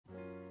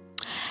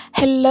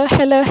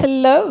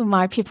Hello,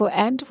 my people,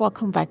 and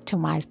welcome back to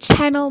my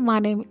channel. My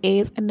name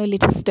is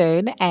Lolita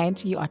Stone,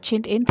 and you are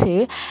tuned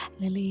into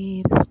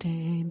Lolita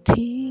Stone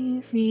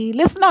TV.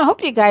 Listen, I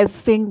hope you guys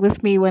sing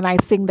with me when I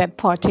sing that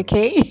part,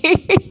 okay?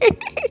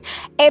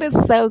 It is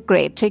so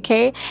great,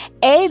 okay?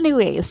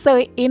 Anyway,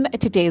 so in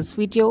today's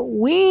video,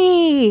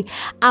 we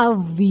are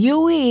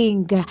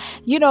viewing,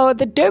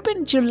 the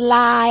Durban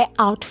July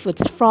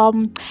outfits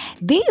from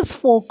these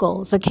four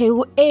girls, okay?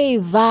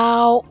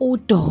 Eva,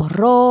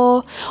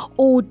 Udoro,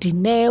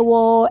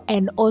 Udinewo,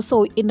 and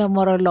also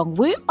Inamorolong.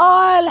 We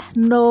all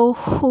know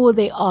who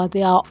they are.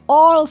 They are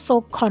all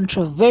so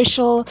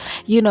controversial.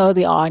 They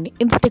are on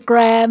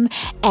Instagram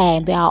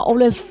and they are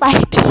always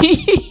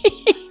fighting.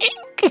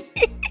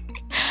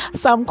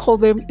 Some call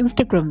them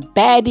Instagram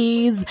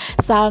baddies.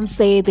 Some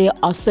say they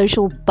are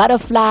social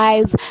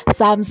butterflies.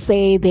 Some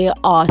say they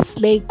are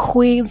slay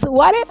queens.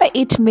 Whatever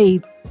it may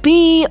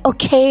be,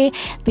 okay?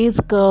 These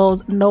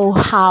girls know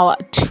how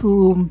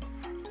to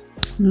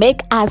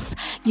make us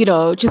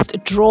just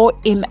draw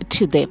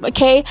into them,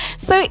 okay?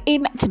 So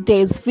in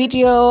today's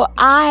video,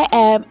 I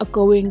am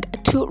going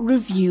to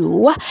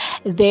review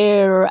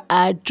their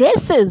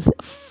dresses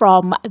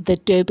from the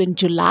Durban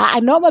July. I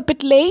know I'm a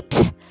bit late,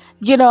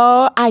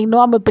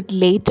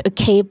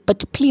 okay,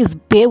 but please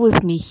bear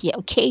with me here,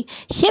 okay?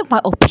 Hear my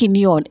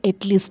opinion,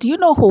 at least you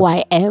know who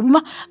I am,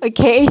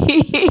 okay?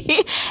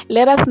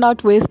 Let us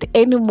not waste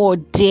any more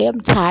damn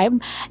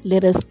time.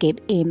 Let us get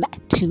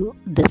into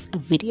this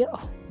video.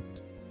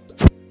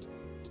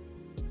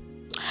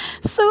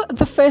 So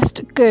the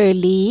first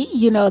girly,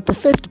 the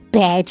first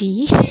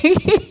baddie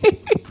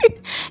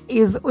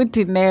is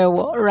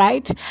Udinewo,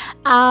 right?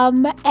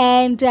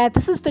 And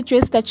this is the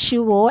dress that she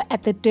wore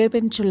at the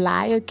Durban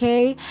July,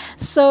 okay?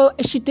 So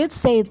she did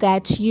say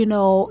that,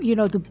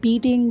 the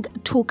beading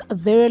took a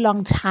very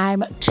long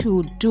time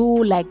to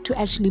do, to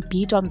actually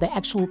bead on the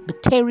actual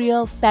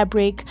material,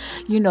 fabric,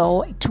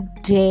 it took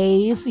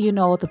days,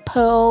 the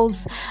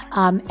pearls,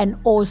 and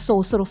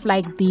also sort of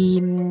like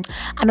the,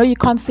 I know you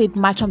can't see it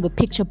much on the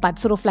picture, but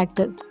sort of like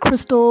the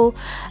crystal,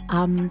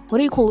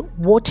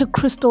 water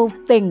crystal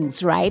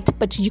things, right?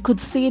 But you could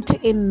see it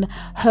in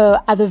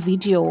her other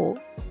video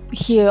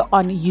here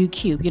on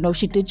YouTube.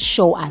 She did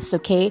show us,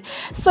 okay?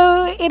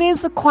 So it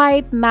is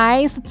quite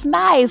nice. It's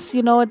nice,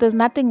 there's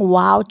nothing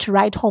wow to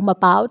write home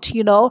about,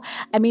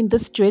 I mean,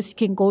 this dress, you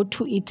can go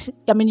to it,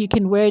 you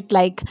can wear it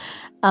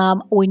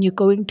when you're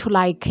going to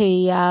a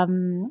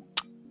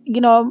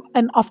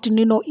an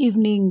afternoon or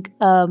evening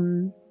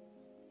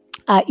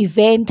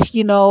event,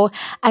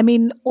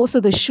 also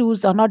the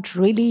shoes are not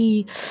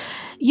really,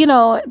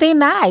 they're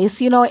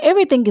nice,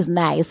 everything is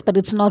nice, but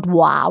it's not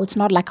wow. It's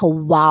not like a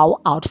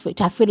wow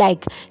outfit. I feel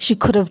like she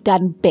could have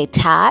done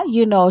better,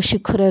 she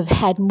could have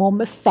had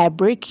more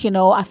fabric,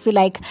 I feel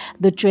like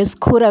the dress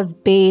could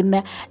have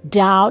been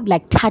down,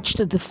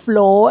 touched the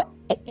floor.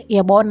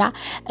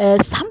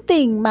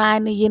 Something,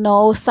 man,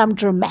 some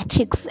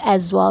dramatics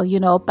as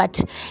well,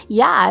 but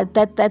yeah,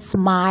 that's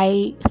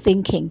my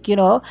thinking,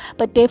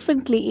 but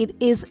definitely it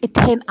is a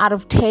 10 out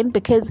of 10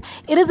 because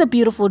it is a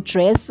beautiful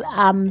dress.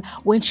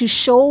 When she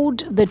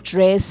showed the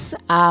dress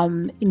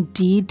in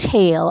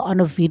detail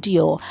on a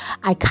video,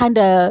 I kind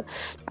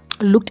of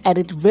looked at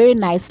it very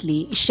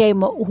nicely.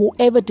 Shame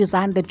whoever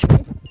designed the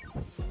dress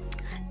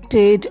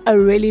did a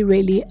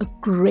really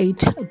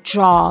great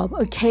job,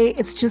 okay?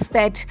 It's just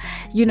that,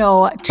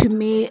 to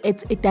me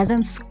it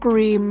doesn't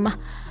scream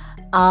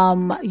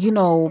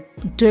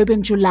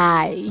Durban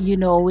July,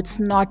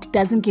 it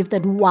doesn't give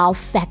that wow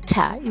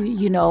factor, I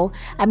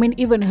mean,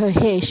 even her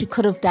hair, she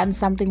could have done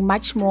something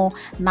much more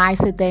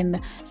nicer than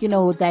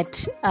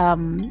that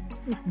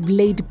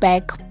laid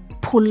back,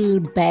 pull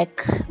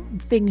back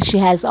thing she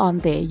has on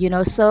there,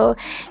 so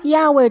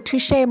yeah, we're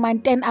touche, man.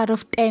 10 out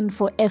of 10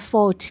 for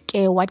effort,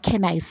 okay? What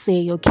can I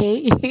say,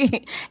 okay?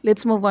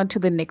 Let's move on to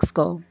the next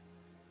girl.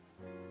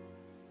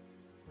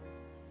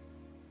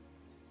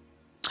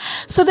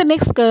 So the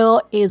next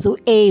girl is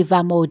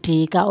Eva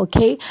Modiga,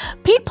 okay?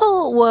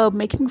 People were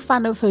making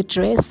fun of her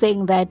dress,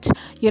 saying that,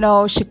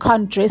 she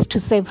can't dress to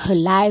save her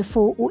life,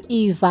 or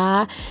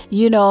Eva,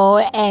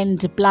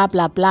 and blah,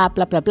 blah, blah,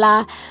 blah, blah,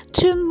 blah.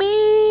 To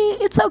me,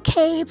 it's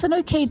okay. It's an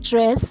okay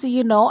dress,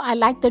 I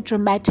like the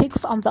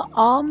dramatics on the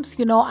arms,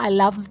 I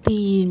love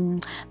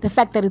the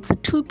fact that it's a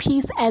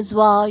two-piece as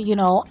well,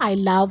 I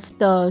love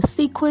the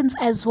sequins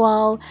as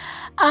well.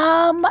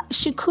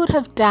 She could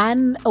have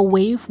done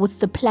away with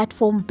the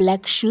platform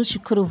black shoes. She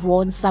could have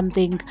worn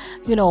something,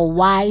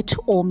 white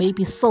or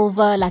maybe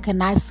silver, like a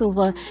nice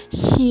silver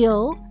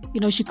heel.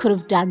 She could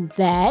have done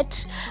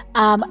that.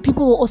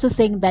 People were also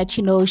saying that,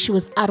 she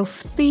was out of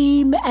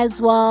theme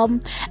as well.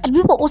 And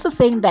people were also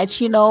saying that,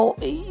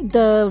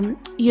 the,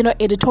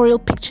 editorial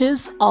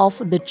pictures of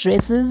the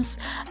dresses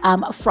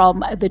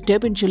from the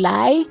Durban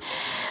July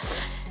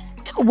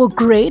were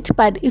great,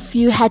 but if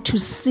you had to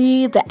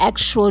see the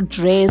actual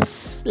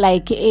dress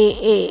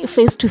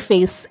face to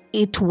face,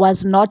 it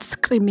was not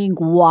screaming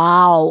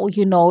wow,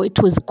 it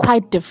was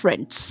quite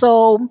different.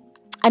 So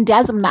and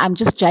as I'm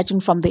just judging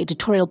from the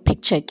editorial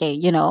picture, okay,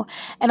 you know,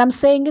 and I'm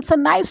saying it's a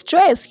nice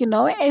dress, you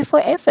know, A for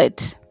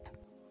effort.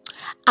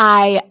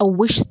 I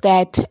wish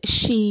that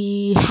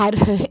she had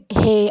her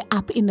hair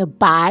up in a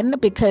bun,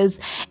 because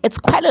it's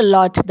quite a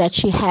lot that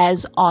she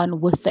has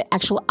on with the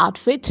actual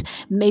outfit.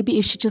 Maybe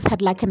if she just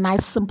had like a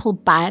nice simple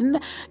bun,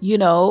 you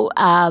know,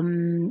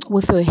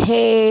 with her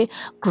hair,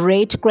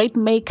 great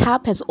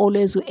makeup as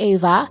always with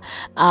Eva.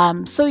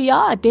 So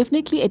yeah,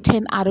 definitely a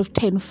 10 out of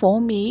 10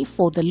 for me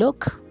for the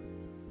look.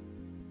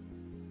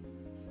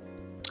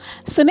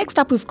 So next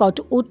up, we've got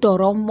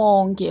Udoro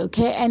Monge,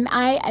 okay? And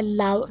I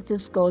love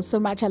this girl so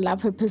much. I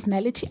love her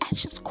personality, and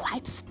she's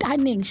quite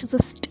stunning. She's a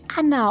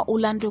stunner,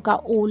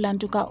 Ulanduka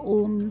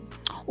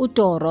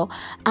Udoro.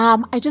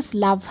 I just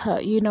love her,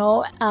 you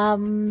know.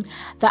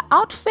 The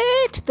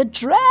outfit, the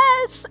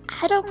dress,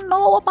 I don't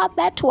know about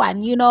that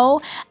one, you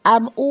know.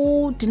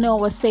 Dino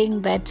was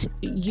saying that,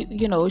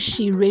 you know,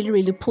 she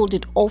really pulled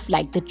it off,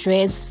 like the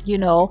dress, you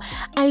know.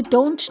 I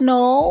don't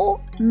know,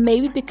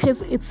 maybe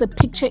because it's a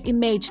picture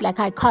image,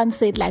 like I can't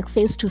say it like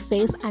face to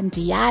face and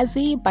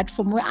Yazi, but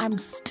from where I'm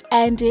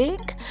standing,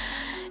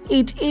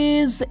 it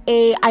is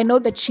I know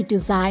that she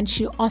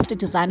asked a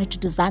designer to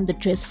design the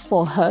dress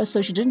for her,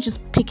 so she didn't just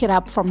pick it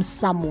up from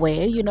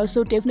somewhere, you know,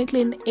 so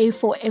definitely an A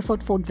for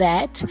effort for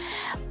that.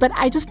 But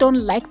I just don't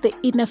like the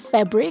inner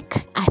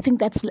fabric. I think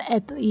that's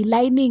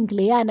lining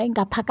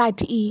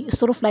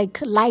sort of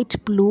like light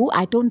blue.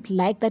 I don't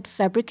like that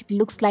fabric. It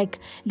looks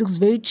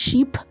very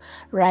cheap,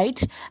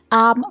 right?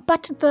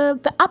 But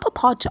the upper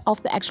part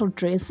of the actual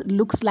dress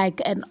looks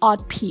like an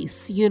art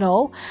piece, you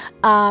know.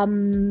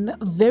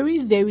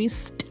 Very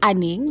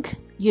stunning,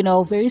 you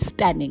know, very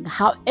stunning.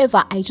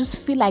 However, I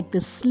just feel like the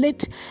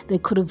slit, they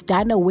could have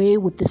done away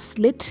with the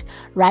slit,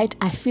 right?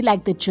 I feel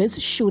like the dress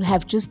should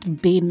have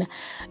just been,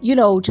 you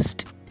know,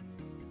 just,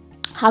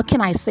 how can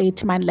I say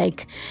it, man,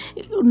 like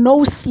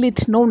no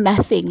slit, no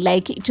nothing,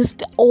 like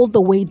just all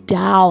the way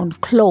down,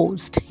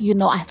 closed, you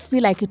know. I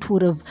feel like it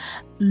would have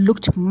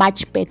looked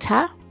much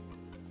better.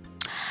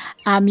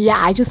 Yeah,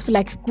 I just feel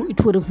like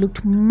it would have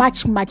looked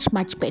much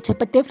better.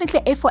 But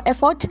definitely A for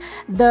effort.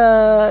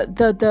 The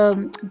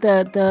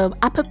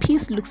upper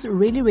piece looks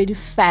really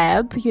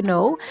fab, you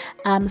know.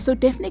 So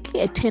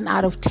definitely a 10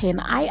 out of 10.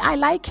 I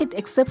like it,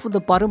 except for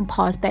the bottom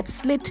part. That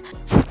slit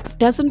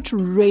doesn't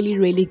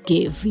really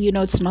give, you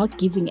know. It's not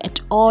giving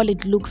at all.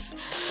 It looks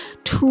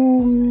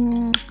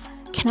too,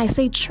 can I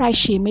say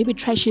trashy? Maybe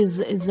trashy is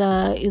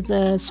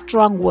a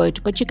strong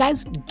word, but you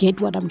guys get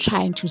what I'm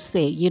trying to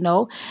say, you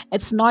know.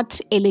 It's not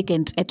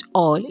elegant at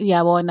all.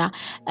 Yeah,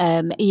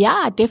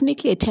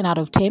 definitely a 10 out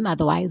of 10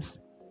 otherwise.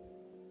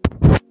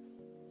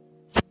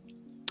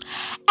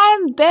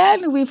 And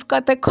then we've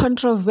got the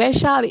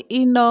controversial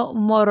Ino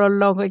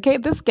Morolong. Okay,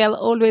 this girl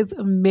always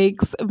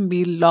makes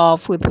me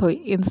laugh with her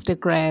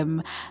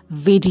Instagram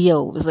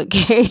videos.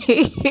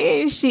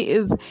 Okay, she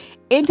is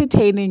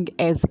entertaining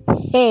as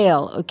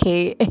hell,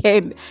 okay,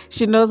 and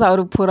she knows how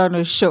to put on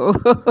a show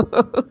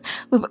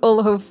with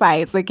all her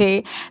fights,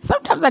 okay.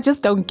 Sometimes I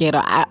just don't get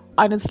her. I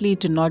honestly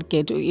do not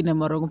get Ina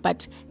Morong,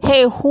 but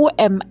hey, who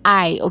am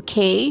I,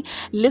 okay?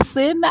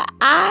 Listen,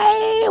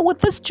 with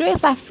this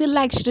dress, I feel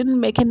like she didn't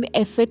make an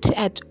effort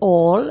at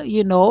all,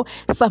 you know.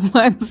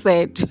 Someone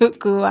said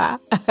Ukuba,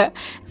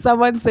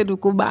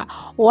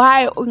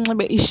 why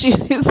unxibe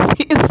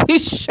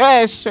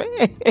ishweshwe?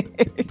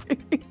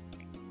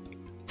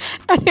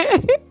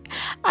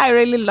 I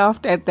really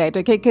laughed at that,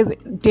 okay, because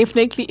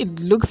definitely it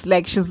looks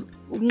like she's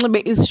or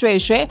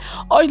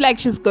like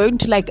she's going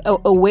to like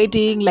a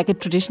wedding, like a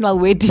traditional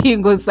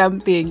wedding or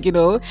something, you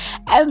know.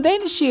 And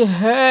then she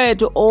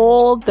heard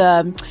all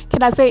the,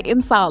 can I say,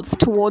 insults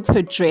towards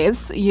her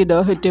dress, you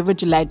know, her Durban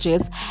July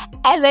dress.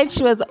 And then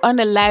she was on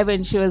a live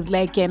and she was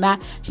like,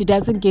 she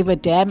doesn't give a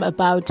damn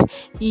about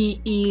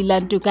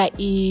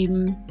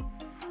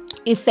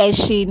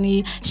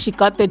fashion. She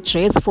got the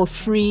dress for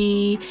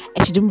free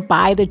and she didn't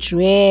buy the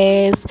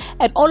dress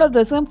and all of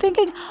this. And I'm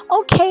thinking,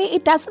 okay,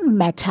 it doesn't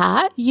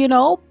matter, you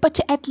know,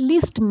 but at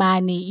least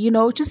money, you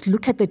know, just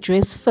look at the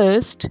dress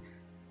first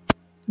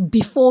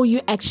before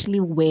you actually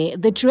wear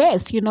the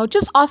dress, you know.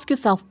 Just ask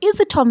yourself, is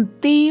it on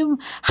theme?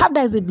 How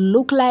does it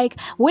look like?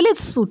 Will it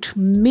suit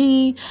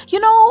me? You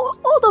know,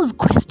 all those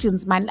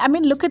questions, man. I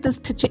mean, look at this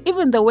picture,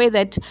 even the way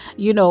that,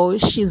 you know,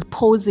 she's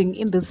posing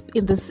in this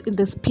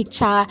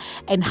picture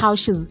and how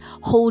she's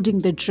holding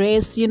the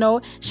dress, you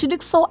know, she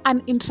looks so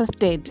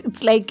uninterested.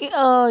 It's like,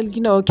 oh,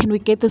 you know, can we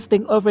get this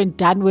thing over and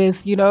done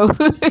with, you know?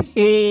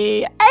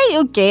 Hey,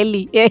 you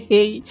Kelly.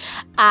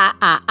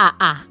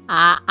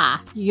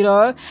 You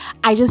know,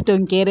 I just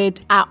don't get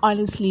it. I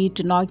honestly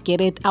do not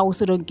get it. I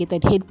also don't get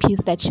that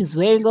headpiece that she's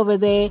wearing over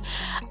there.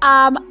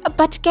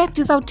 But get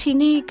this out,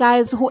 Tini,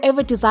 guys.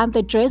 Whoever designed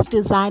the dress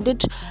designed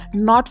it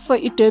not for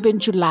a Durban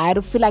July.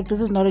 I feel like this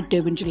is not a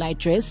Durban July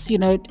dress. You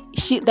know,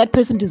 that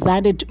person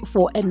designed it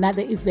for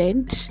another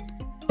event.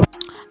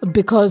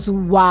 Because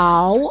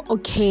wow,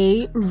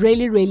 okay,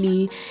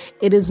 really,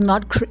 it is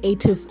not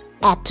creative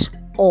at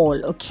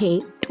all,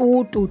 okay,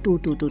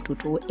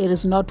 It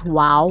is not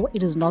wow.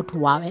 It is not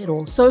wow at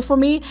all. So for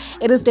me,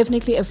 it is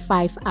definitely a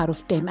 5 out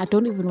of 10. I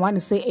don't even want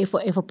to say A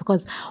for effort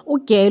because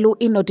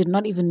Ugelo did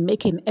not even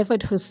make an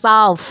effort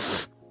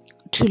herself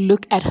to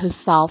look at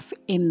herself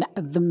in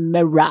the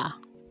mirror.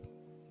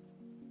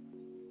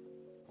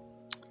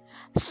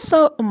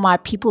 So my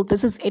people,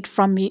 this is it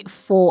from me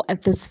for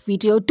this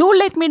video. Do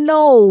let me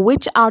know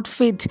which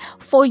outfit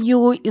for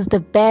you is the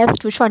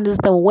best, which one is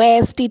the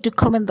worst. Do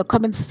comment in the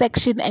comment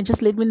section and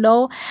just let me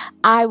know.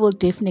 I will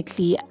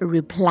definitely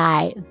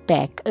reply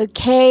back.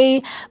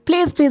 Okay,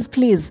 please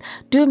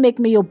do make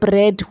me your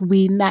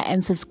breadwinner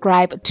and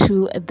subscribe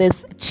to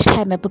this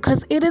channel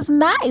because it is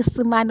nice,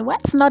 man.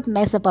 What's not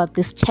nice about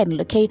this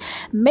channel? Okay,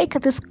 make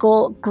this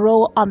girl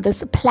grow on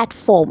this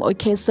platform,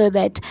 okay, so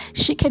that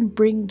she can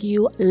bring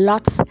you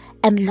lots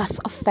and lots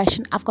of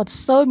fashion. I've got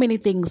so many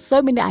things,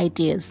 so many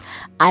ideas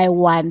I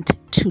want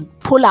to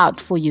pull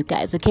out for you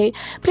guys. Okay,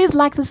 please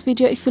like this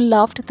video if you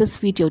loved this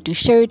video, to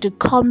share it, to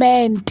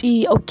comment,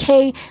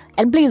 okay,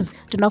 and please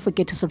do not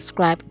forget to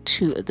subscribe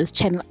to this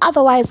channel.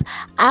 Otherwise,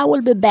 I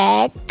will be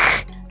back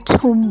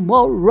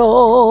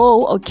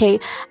tomorrow.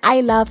 Okay,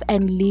 I love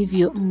and leave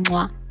you.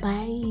 Mwah.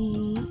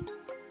 Bye.